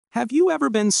Have you ever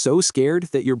been so scared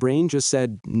that your brain just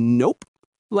said, nope?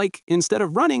 Like, instead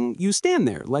of running, you stand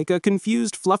there like a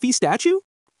confused, fluffy statue?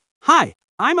 Hi,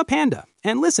 I'm a panda,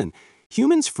 and listen,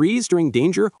 humans freeze during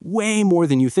danger way more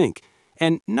than you think.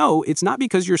 And no, it's not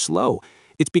because you're slow.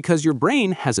 It's because your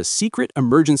brain has a secret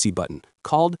emergency button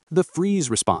called the freeze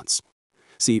response.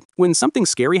 See, when something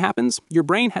scary happens, your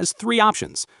brain has three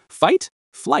options: fight,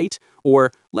 flight,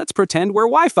 or let's pretend we're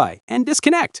Wi-Fi and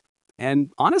disconnect.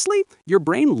 And honestly, your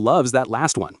brain loves that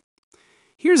last one.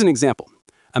 Here's an example.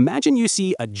 Imagine you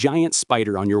see a giant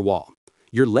spider on your wall.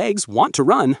 Your legs want to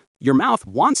run, your mouth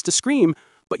wants to scream,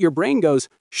 but your brain goes,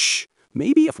 shh,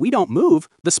 maybe if we don't move,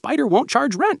 the spider won't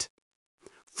charge rent.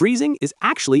 Freezing is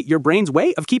actually your brain's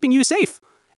way of keeping you safe.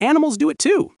 Animals do it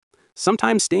too.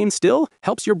 Sometimes staying still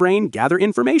helps your brain gather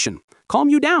information, calm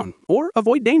you down, or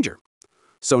avoid danger.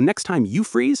 So next time you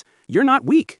freeze, you're not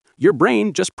weak. Your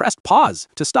brain just pressed pause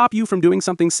to stop you from doing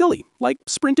something silly, like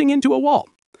sprinting into a wall.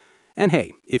 And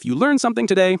hey, if you learned something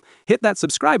today, hit that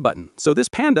subscribe button so this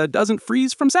panda doesn't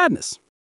freeze from sadness.